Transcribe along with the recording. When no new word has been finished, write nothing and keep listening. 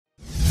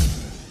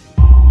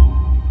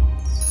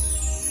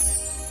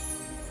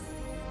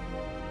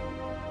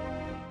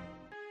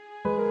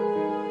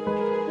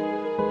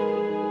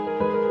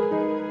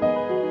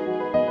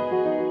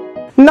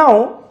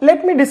Now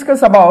let me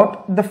discuss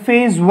about the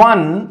phase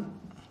 1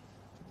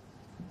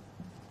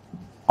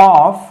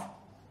 of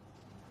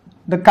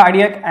the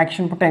cardiac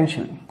action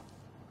potential.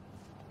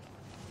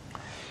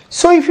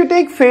 So if you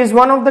take phase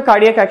 1 of the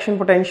cardiac action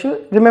potential,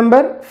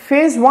 remember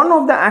phase 1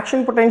 of the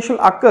action potential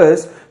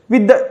occurs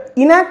with the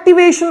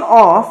inactivation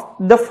of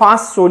the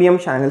fast sodium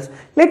channels.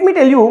 Let me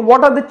tell you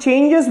what are the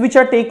changes which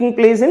are taking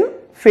place in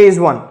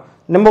phase 1.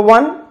 Number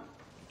 1,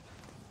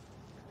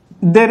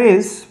 there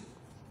is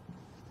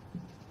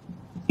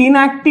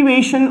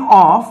inactivation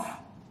of,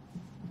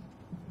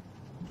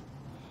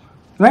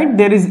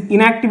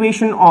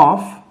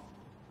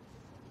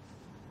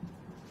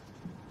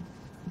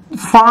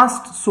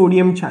 fast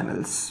sodium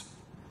channels.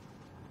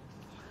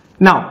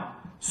 Now,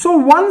 so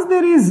once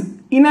there is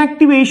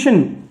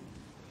inactivation,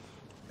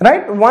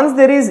 once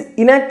there is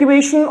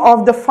inactivation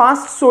of the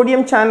fast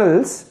sodium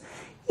channels,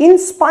 in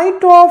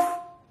spite of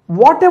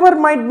whatever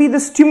might be the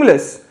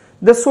stimulus,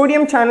 the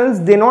sodium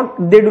channels they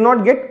do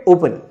not get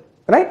open,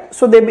 right?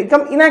 So they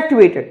become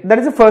inactivated. That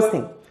is the first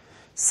thing.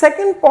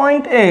 Second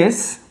point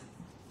is,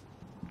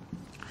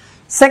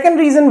 second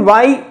reason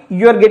why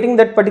you are getting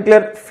that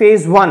particular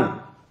phase 1,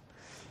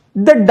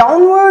 the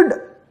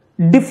downward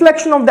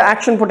deflection of the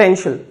action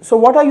potential. So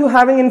what are you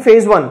having in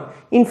phase 1?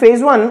 In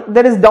phase 1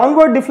 there is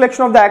downward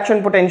deflection of the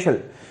action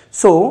potential.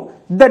 So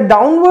the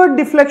downward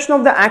deflection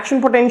of the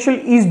action potential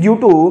is due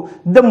to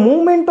the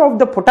movement of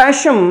the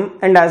potassium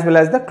and as well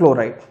as the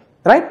chloride,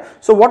 right?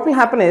 So what will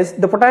happen is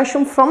the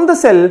potassium from the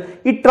cell,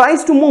 it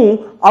tries to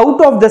move out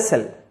of the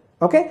cell.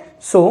 Okay,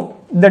 so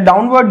the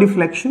downward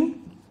deflection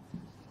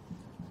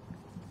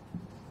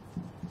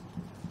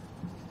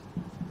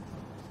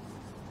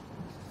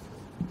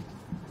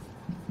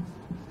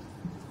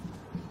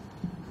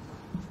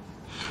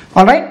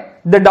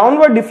the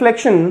downward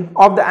deflection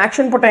of the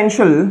action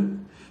potential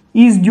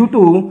is due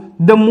to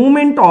the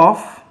movement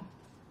of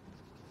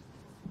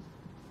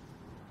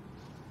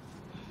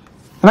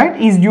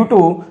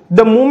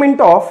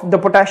the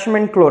potassium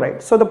and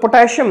chloride. So the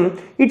potassium,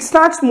 it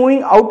starts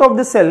moving out of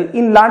the cell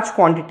in large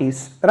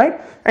quantities,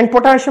 right? And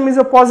potassium is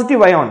a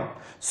positive ion.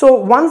 So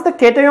once the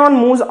cation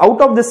moves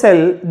out of the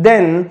cell,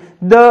 then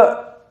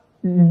the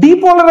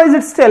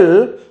depolarized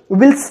cell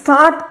will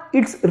start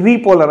its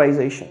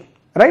repolarization.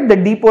 Right, the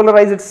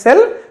depolarized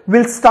cell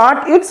will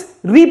start its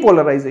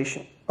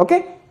repolarization.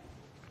 Okay,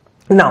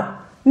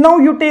 now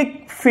you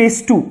take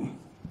phase 2,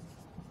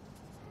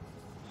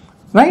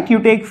 right? You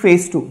take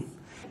phase 2.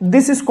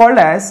 This is called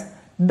as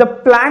the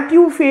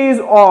plateau phase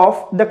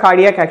of the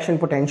cardiac action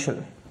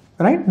potential,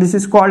 right? This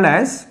is called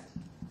as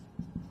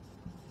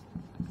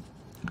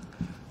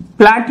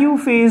plateau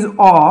phase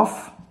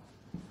of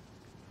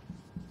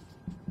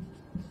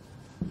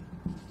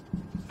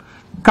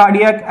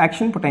cardiac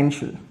action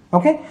potential.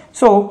 Okay,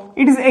 so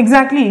it is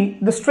exactly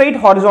the straight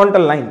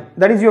horizontal line,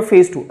 that is your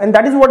phase 2, and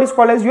that is what is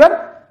called as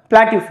your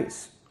plateau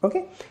phase.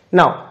 Okay,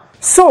 now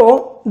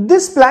so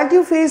this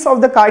plateau phase of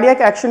the cardiac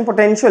action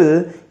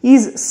potential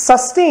is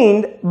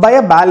sustained by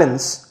a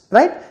balance,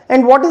 right?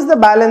 And what is the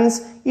balance?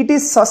 It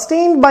is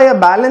sustained by a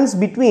balance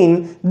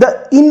between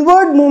the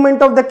inward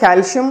movement of the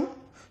calcium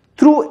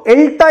through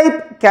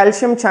L-type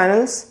calcium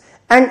channels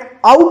and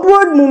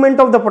outward movement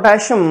of the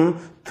potassium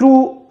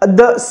through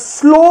the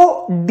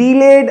slow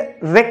delayed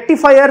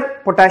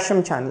rectifier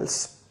potassium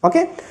channels.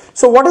 Okay,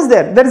 so what is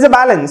there? There is a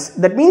balance.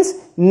 That means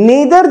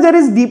neither there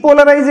is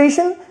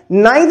depolarization,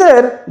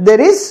 neither there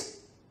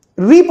is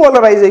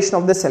repolarization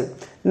of the cell.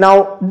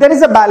 Now there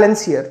is a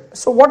balance here.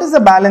 So what is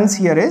the balance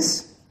here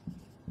is,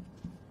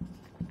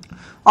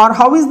 or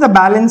how is the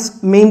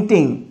balance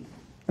maintained,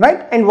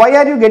 right? And why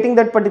are you getting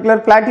that particular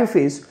plateau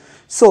phase?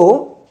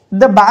 So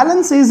the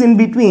balance is in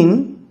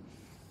between,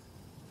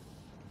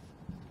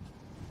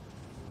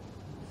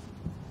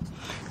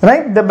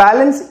 right? The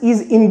balance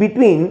is in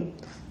between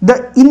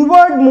the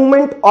inward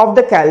movement of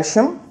the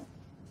calcium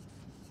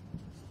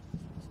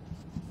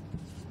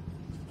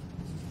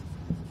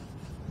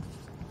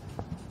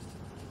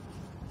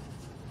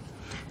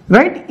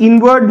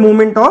inward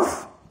movement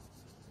of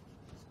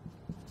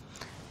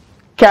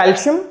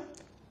calcium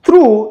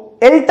through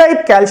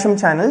L-type calcium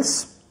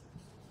channels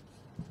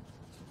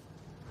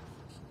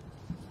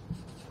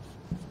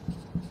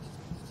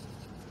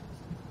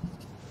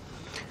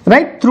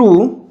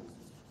through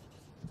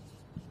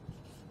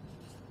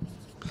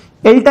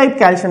L-type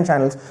calcium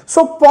channels.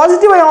 So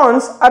positive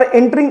ions are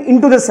entering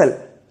into the cell,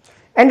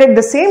 and at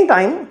the same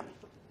time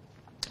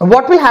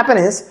what will happen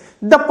is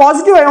the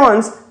positive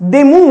ions,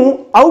 they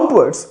move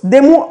outwards,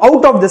 they move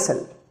out of the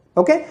cell.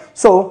 Okay,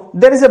 so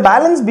there is a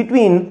balance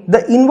between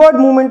the inward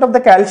movement of the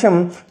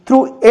calcium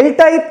through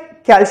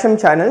L-type calcium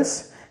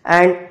channels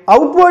and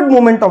outward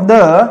movement of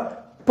the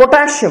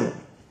potassium.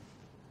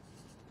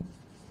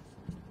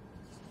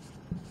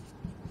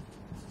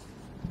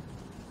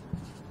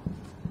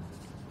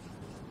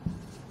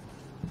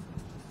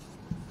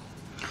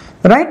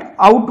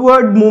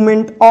 Outward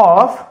movement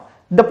of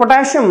the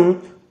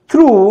potassium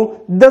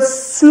through the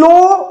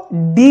slow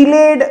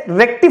delayed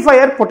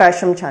rectifier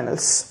potassium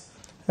channels,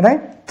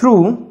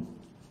 through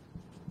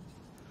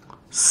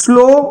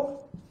slow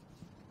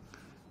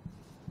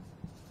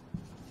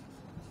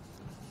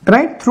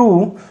right,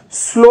 through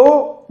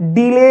slow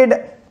delayed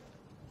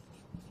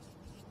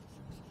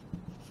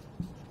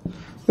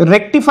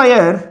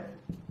rectifier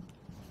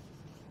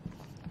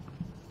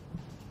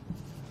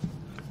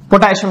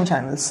potassium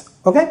channels.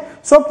 Okay,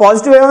 so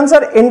positive ions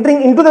are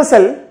entering into the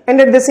cell, and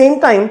at the same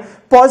time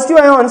positive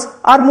ions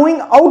are moving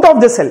out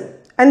of the cell,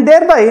 and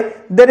thereby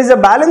there is a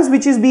balance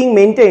which is being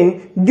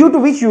maintained, due to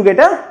which you get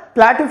a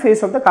plateau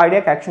phase of the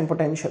cardiac action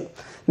potential.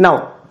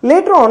 Now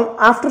later on,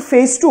 after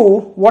phase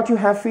 2, what you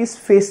have is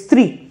phase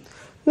 3.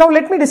 Now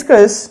let me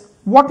discuss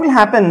what will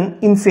happen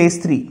in phase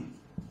 3.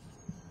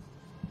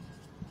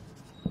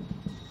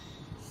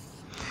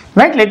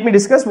 Right, let me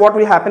discuss what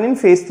will happen in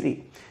phase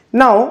 3.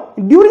 Now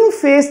during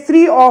phase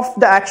 3 of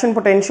the action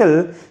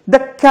potential, the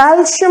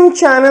calcium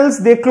channels,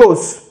 they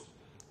close,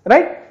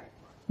 right?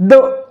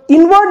 The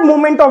inward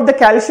movement of the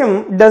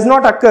calcium does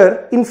not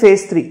occur in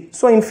phase 3.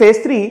 So in phase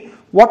 3,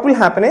 what will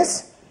happen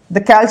is the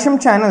calcium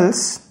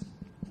channels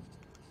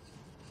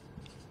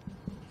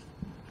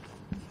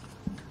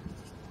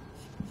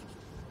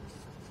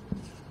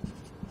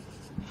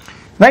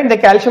right, the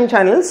calcium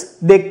channels,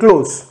 they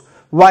close,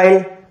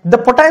 while the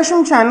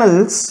potassium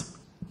channels,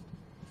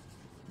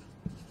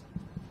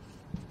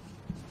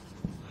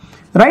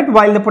 right,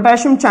 while the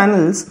potassium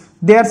channels,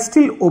 they are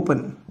still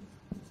open,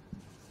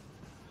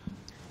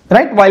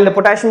 right, while the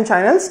potassium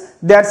channels,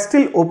 they are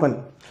still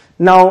open.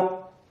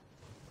 Now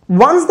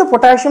once the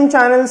potassium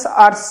channels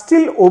are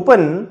still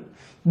open,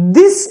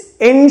 this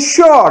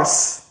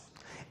ensures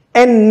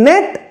a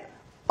net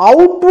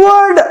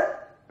outward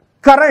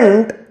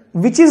current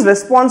which is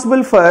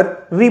responsible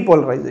for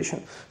repolarization.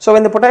 So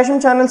when the potassium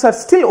channels are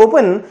still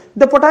open,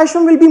 the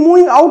potassium will be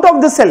moving out of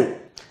the cell,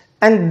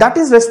 and that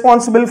is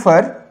responsible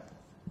for,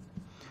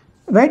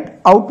 right,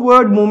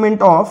 outward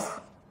movement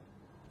of,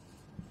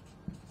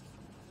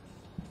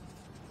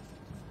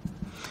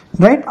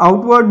 right,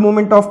 outward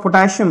movement of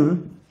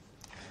potassium,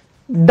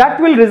 that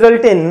will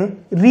result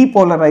in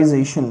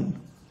repolarization.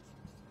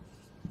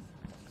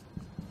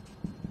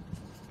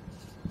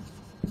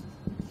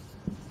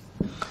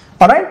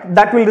 Alright,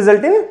 that will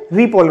result in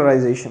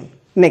repolarization.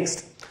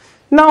 Next,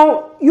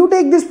 now you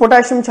take these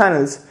potassium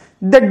channels,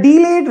 the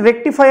delayed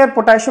rectifier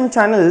potassium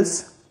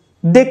channels,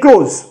 they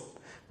close.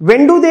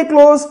 When do they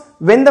close?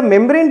 When the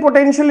membrane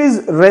potential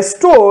is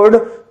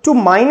restored to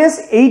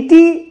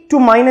 -80 to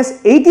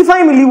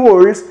 -85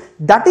 millivolts,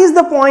 that is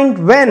the point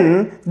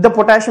when the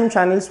potassium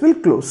channels will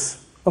close.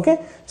 Okay,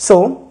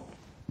 so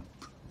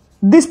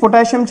these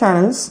potassium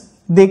channels,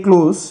 they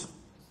close,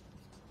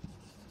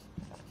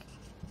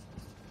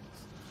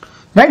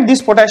 right,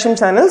 these potassium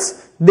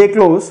channels, they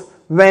close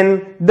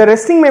when the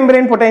resting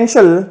membrane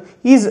potential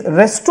is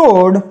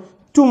restored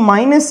to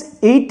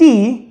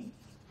 -80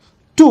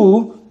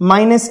 to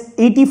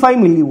 -85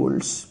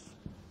 millivolts.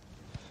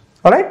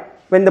 Alright,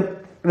 when the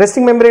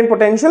resting membrane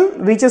potential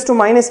reaches to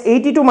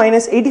 -80 to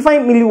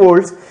 -85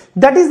 millivolts,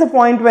 that is the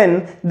point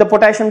when the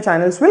potassium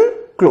channels will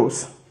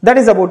close. That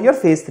is about your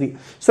phase 3.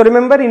 So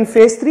remember, in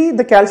phase 3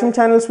 the calcium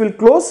channels will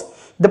close,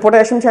 the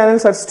potassium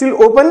channels are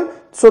still open,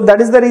 so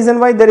that is the reason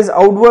why there is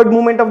outward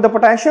movement of the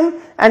potassium,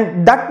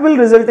 and that will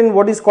result in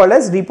what is called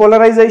as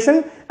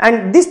repolarization,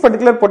 and this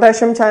particular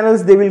potassium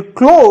channels, they will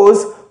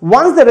close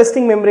once the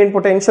resting membrane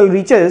potential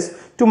reaches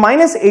to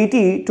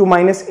 -80 to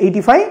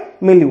 -85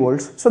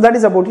 millivolts. So that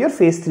is about your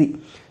phase 3.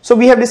 So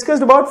we have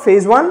discussed about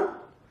phase 1,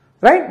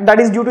 right, that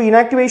is due to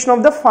inactivation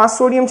of the fast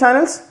sodium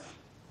channels.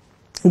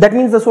 That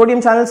means the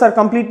sodium channels are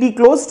completely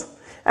closed,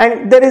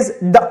 and there is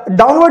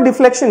downward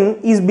deflection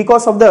is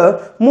because of the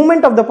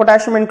movement of the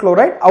potassium and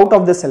chloride out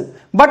of the cell.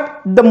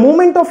 But the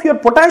movement of your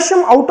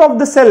potassium out of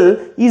the cell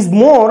is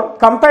more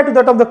compared to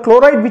that of the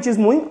chloride which is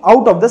moving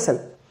out of the cell.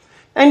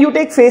 And you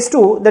take phase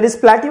 2, that is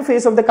plateau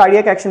phase of the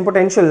cardiac action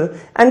potential,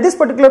 and this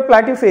particular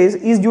plateau phase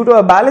is due to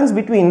a balance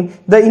between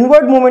the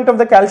inward movement of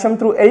the calcium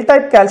through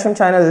L-type calcium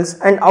channels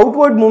and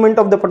outward movement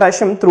of the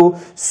potassium through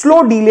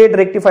slow delayed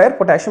rectifier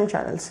potassium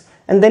channels.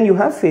 And then you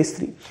have phase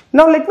 3.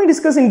 Now let me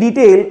discuss in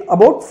detail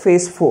about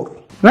phase 4.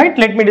 Right,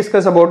 let me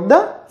discuss about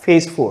the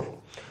phase 4.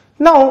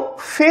 Now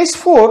phase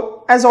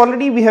 4, as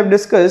already we have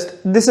discussed,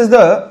 this is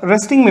the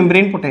resting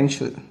membrane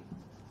potential.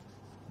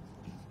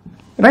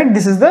 Right,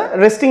 this is the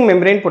resting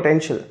membrane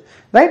potential,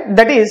 right,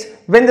 that is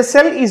when the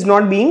cell is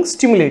not being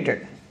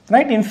stimulated,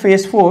 right, in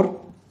phase 4.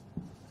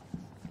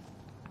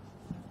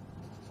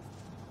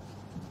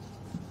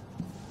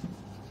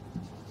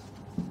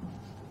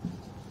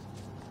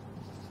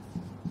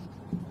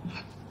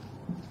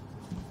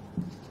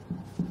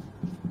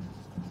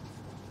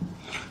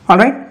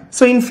 Alright,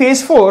 so in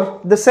phase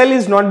 4 the cell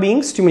is not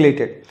being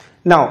stimulated.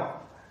 Now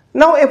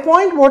a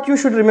point what you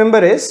should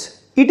remember is,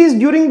 it is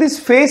during this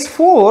phase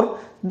 4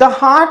 the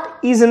heart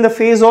is in the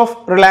phase of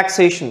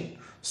relaxation.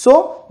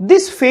 So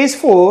this phase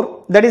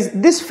 4, that is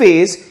this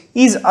phase,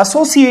 is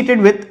associated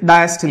with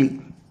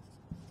diastole.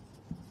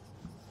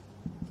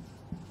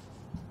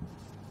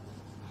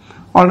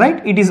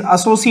 Alright, it is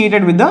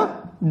associated with the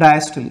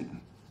diastole.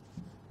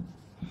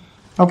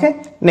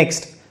 Okay,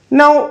 next.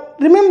 Now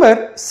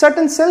remember,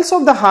 certain cells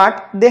of the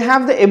heart, they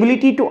have the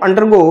ability to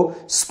undergo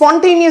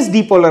spontaneous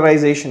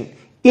depolarization.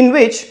 in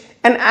which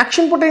an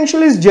action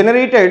potential is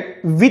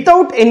generated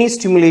without any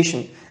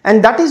stimulation,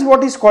 and that is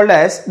what is called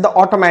as the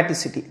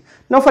automaticity.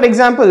 Now for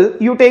example,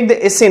 you take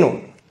the SA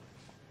node.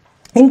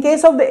 In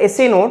case of the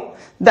SA node,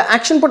 the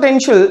action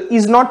potential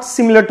is not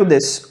similar to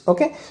this,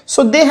 okay?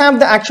 So they have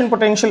the action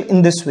potential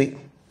in this way.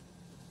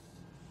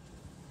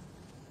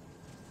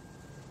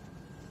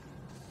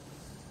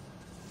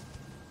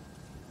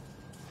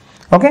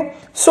 Okay,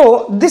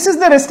 so this is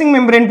the resting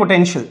membrane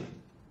potential,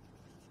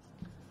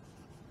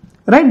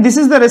 right? This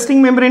is the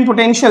resting membrane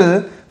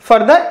potential for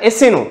the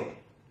SA node,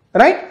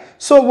 right?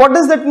 So what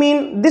does that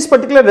mean? This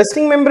particular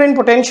resting membrane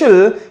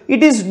potential,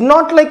 it is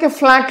not like a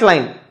flat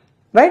line,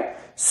 right?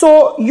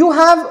 So you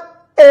have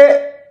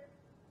a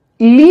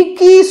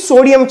leaky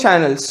sodium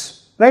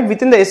channels, right,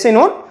 within the SA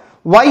node.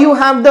 Why you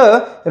have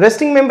the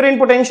resting membrane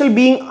potential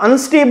being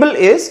unstable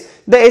is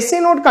the SA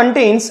node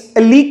contains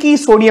a leaky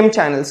sodium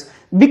channels.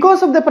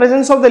 Because of the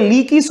presence of the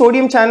leaky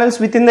sodium channels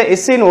within the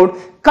SA node,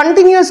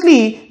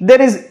 continuously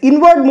there is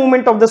inward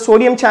movement of the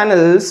sodium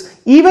channels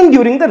even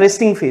during the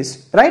resting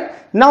phase, right?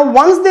 Now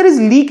once there is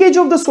leakage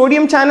of the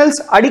sodium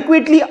channels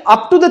adequately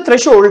up to the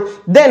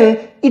threshold,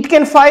 then it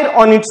can fire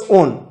on its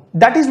own.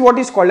 That is what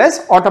is called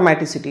as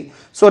automaticity.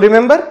 So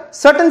remember,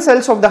 certain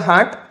cells of the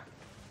heart,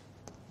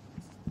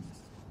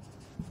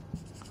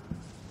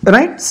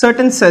 right,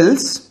 certain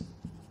cells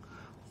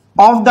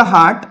of the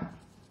heart,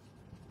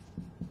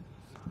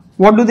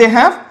 what do they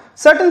have?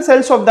 Certain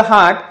cells of the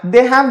heart,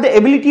 they have the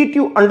ability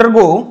to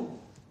undergo,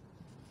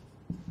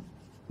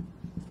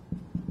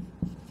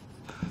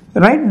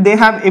 right, they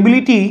have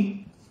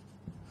ability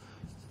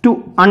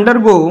to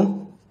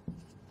undergo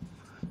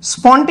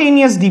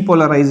spontaneous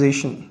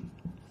depolarization.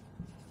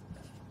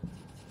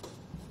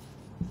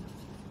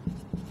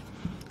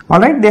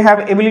 Alright, they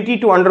have ability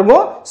to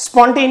undergo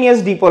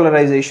spontaneous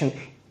depolarization,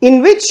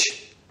 in which,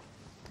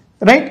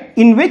 right,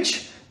 in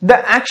which the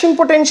action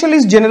potential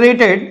is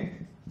generated,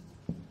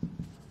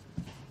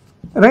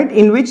 right,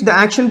 in which the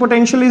action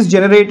potential is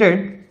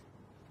generated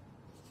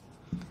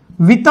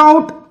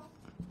without,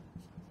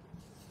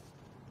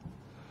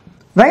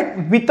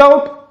 right,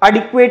 without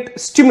adequate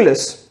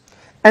stimulus,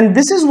 and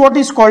this is what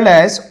is called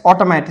as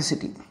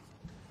automaticity.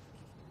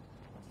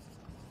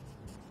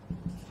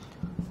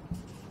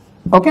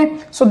 Okay,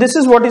 so this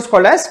is what is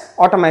called as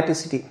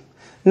automaticity.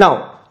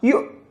 Now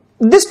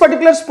this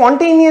particular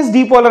spontaneous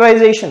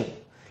depolarization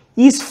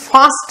is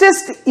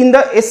fastest in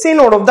the SA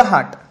node of the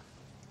heart,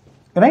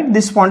 right?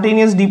 This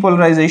spontaneous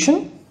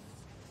depolarization,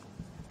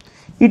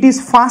 it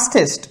is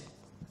fastest.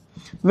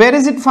 Where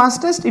is it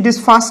fastest? It is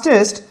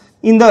fastest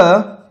in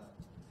the,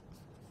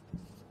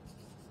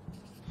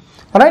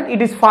 right,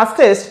 it is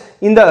fastest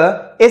in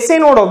the SA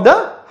node of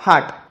the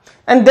heart,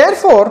 and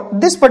therefore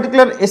this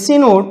particular SA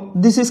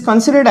node, this is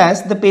considered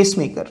as the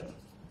pacemaker,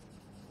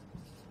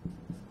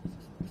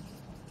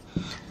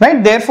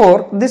 right?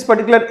 Therefore this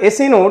particular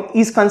SA node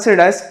is considered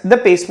as the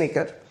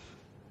pacemaker.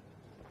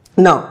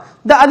 Now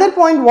the other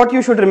point what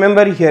you should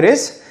remember here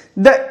is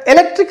the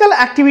electrical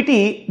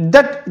activity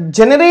that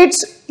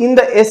generates in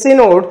the SA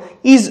node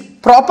is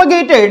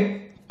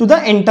propagated to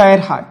the entire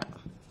heart.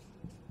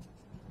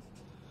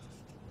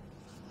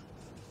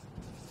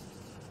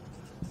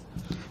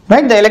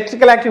 Right, the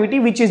electrical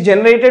activity which is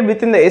generated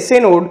within the SA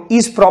node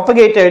is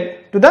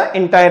propagated to the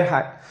entire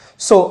heart.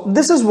 So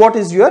this is what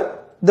is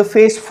the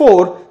phase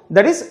 4,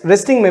 that is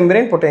resting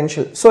membrane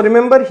potential. So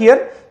remember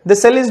here the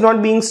cell is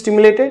not being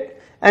stimulated,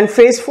 and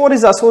phase 4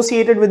 is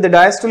associated with the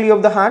diastole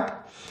of the heart,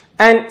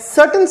 and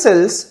certain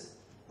cells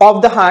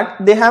of the heart,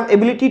 they have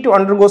ability to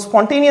undergo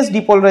spontaneous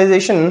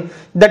depolarization,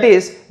 that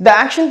is the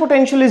action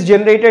potential is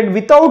generated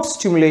without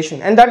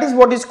stimulation, and that is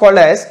what is called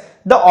as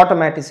the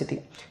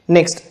automaticity.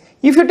 Next,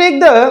 if you take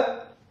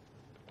the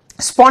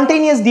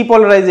spontaneous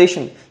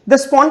depolarization, the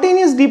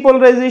spontaneous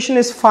depolarization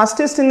is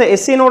fastest in the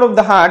SA node of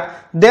the heart,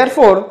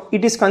 therefore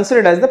it is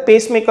considered as the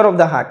pacemaker of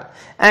the heart,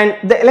 and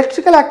the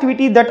electrical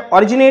activity that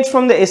originates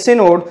from the SA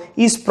node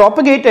is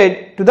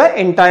propagated to the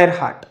entire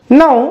heart.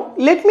 Now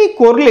let me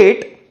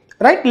correlate,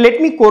 right,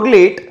 let me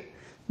correlate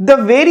the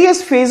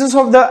various phases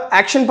of the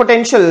action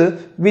potential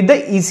with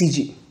the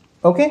ECG.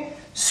 Okay,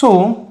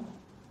 so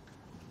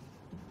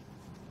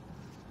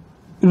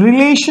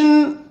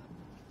relation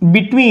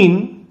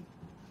between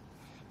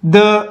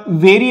the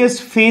various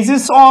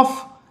phases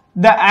of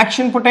the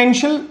action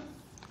potential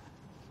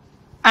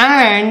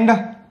and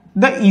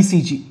the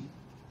ECG.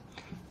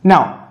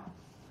 Now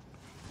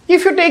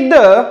if you take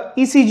the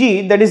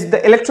ECG, that is the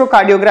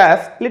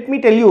electrocardiograph, let me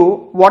tell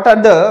you what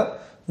are the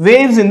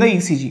waves in the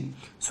ECG.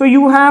 So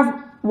you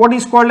have what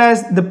is called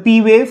as the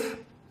P wave,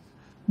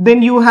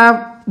 then you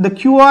have the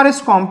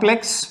Qrs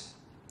complex,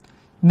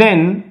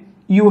 then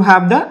you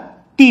have the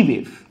T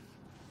wave,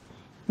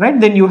 right,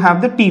 then you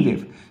have the T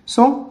wave.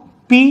 So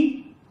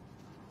P,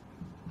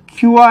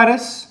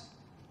 QRS,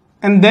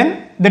 and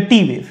then the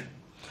T wave.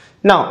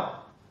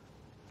 Now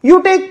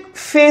you take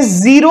phase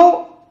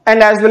 0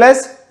 and as well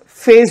as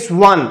phase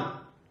 1,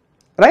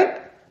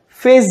 right,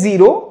 phase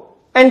 0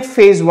 and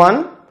phase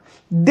 1,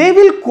 they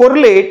will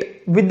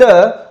correlate with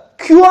the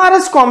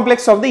QRS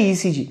complex of the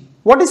ECG.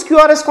 What is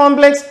QRS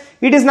complex?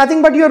 It is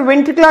nothing but your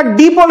ventricular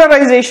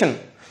depolarization.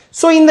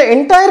 So in the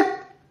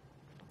entire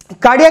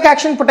cardiac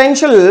action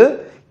potential,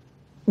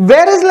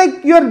 where is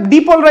like your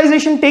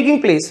depolarization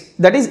taking place?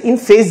 That is in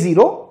phase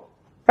 0,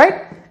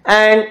 right?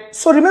 And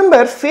so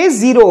remember, phase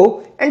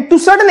 0 and to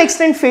certain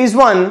extent phase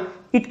 1,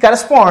 it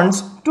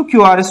corresponds to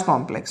QRS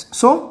complex.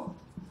 So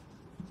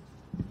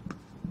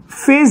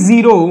phase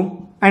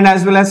 0 and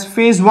as well as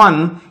phase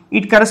 1,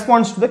 it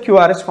corresponds to the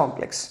QRS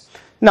complex.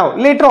 Now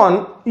later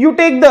on you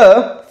take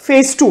the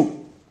phase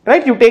 2,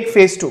 right? You take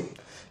phase 2.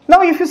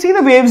 Now if you see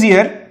the waves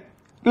here,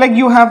 like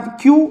you have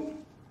Q,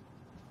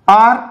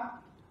 R,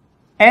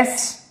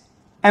 S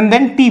and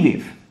then T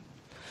wave.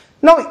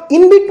 Now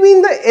in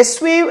between the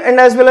S wave and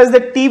as well as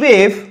the T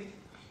wave,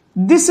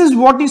 this is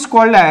what is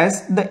called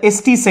as the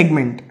ST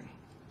segment.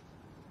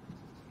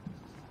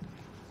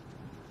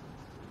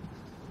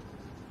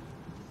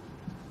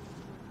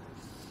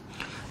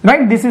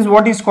 Right, this is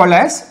what is called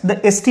as the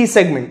ST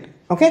segment.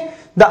 Okay,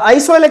 the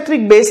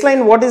isoelectric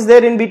baseline, what is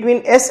there in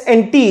between S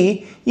and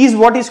T, is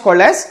what is called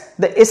as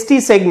the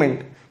ST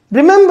segment.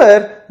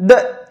 Remember,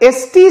 the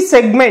ST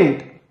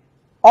segment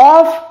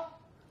of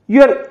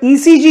your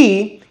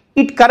ECG,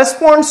 it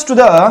corresponds to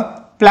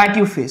the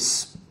plateau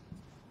phase.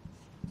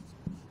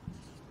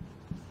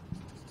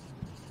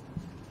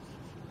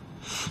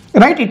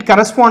 Right, it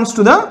corresponds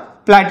to the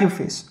plateau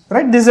phase.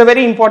 Right, this is a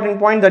very important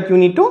point that you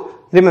need to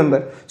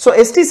remember. So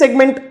ST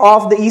segment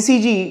of the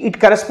ECG, it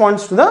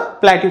corresponds to the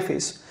plateau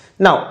phase.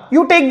 Now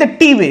you take the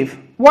T wave.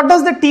 What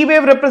does the T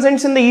wave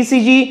represents in the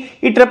ECG?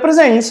 It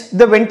represents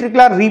the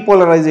ventricular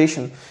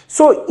repolarization.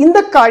 So in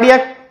the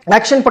cardiac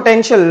action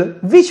potential,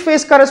 which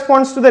phase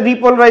corresponds to the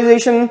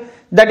repolarization?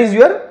 That is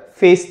your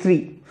phase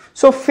 3.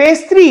 So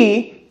phase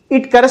 3,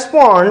 it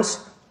corresponds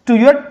to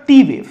your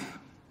T wave.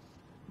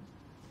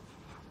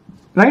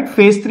 Right,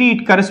 phase 3,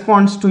 it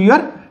corresponds to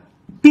your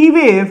T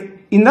wave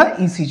in the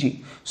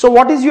ECG. So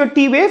what is your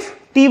T wave?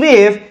 T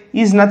wave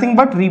is nothing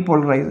but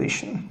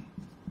repolarization.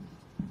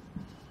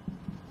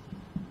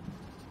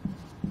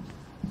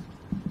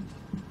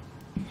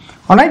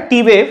 Alright,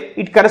 T wave,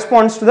 it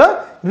corresponds to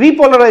the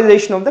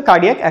repolarization of the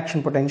cardiac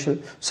action potential.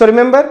 So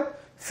remember,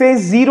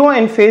 phase 0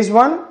 and phase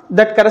 1,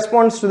 that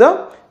corresponds to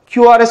the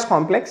QRS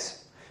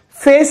complex.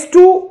 Phase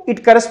 2,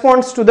 it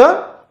corresponds to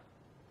the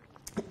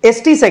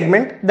ST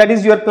segment, that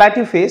is your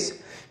plateau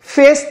phase.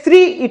 Phase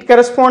 3, it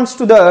corresponds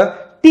to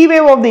the T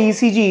wave of the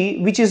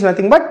ECG, which is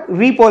nothing but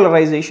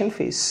repolarization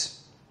phase.